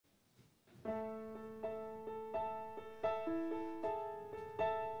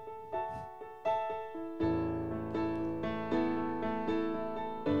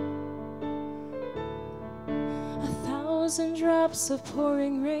1,000 drops of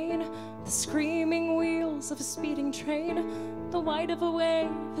pouring rain, the screaming wheels of a speeding train, the white of a wave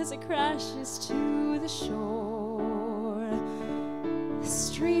as it crashes to the shore. The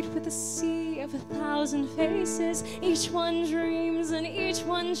street with a sea of 1,000 faces, each one dreams and each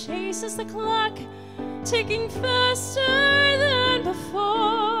one chases, the clock ticking faster than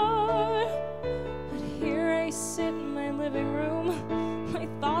before. But here I sit in my living room, my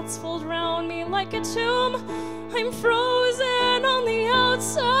thoughts fold round me like a tomb. I'm frozen on the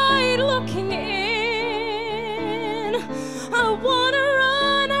outside looking in. I wanna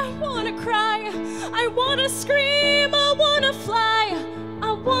run, I wanna cry, I wanna scream, I wanna fly,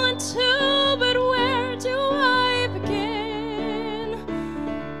 I want to, but where do I begin?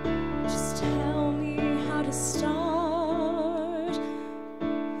 Just tell me how to start,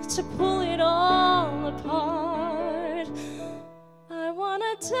 to pull it all apart. I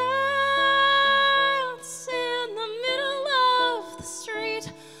wanna dance in the middle of the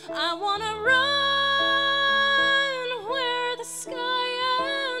street. I wanna run where the sky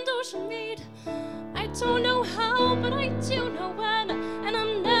and ocean meet. I don't know how, but I do know when, and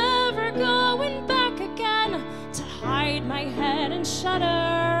I'm never going back again to hide my head and shudder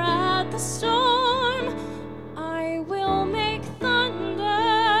at the storm. I will make thunder.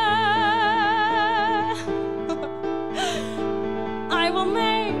 I will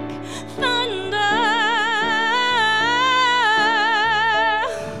make thunder.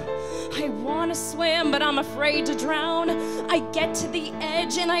 I wanna swim, but I'm afraid to drown. I get to the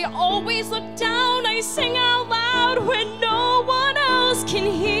edge and I always look down. I sing out loud when no one else can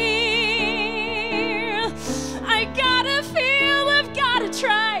hear. I gotta feel, I've gotta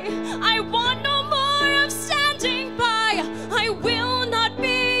try. I want no more of standing by. I will not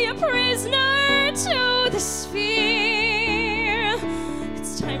be a prisoner to this fear.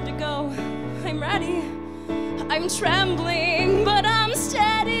 It's time to go, I'm ready, I'm trembling.